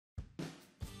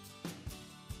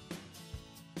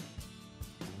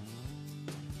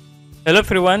Hello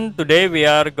everyone, today we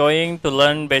are going to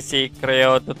learn basic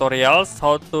Creo tutorials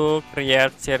how to create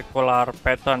circular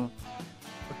pattern.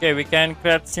 Okay, we can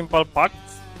create simple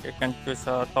parts. You can choose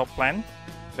a top plan,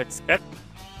 click sketch,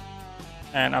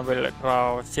 and I will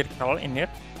draw a circle in it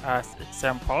as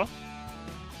example.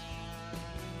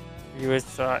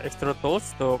 Use extrude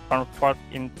tools to convert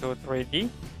into 3D.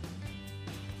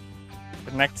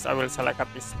 The next I will select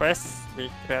at this space,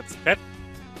 we create sketch.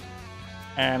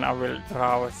 And I will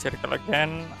draw a circle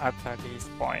again at this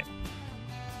point.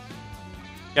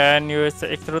 You can use the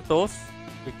extrude tools.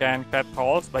 You can cut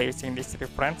holes by using this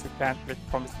reference. You can click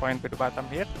from this point to the bottom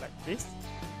here like this.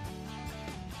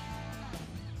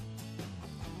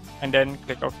 And then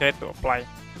click OK to apply.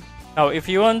 Now if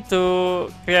you want to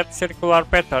create circular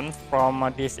patterns from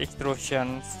these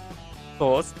extrusion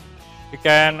tools, you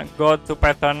can go to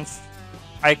patterns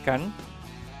icon.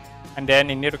 And then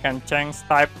in here you can change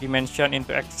type dimension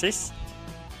into axis.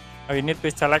 Now you need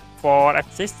to select for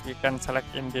axis. You can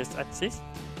select in this axis.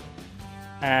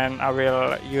 And I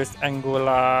will use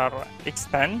angular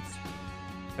extend.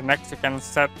 The next you can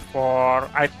set for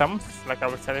items, like I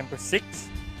will set into 6.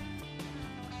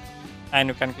 And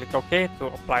you can click OK to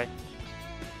apply.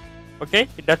 Okay,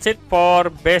 that's it for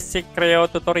basic Creo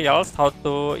tutorials how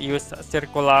to use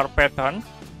circular pattern.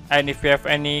 And if you have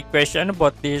any question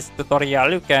about this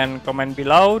tutorial, you can comment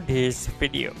below this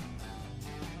video.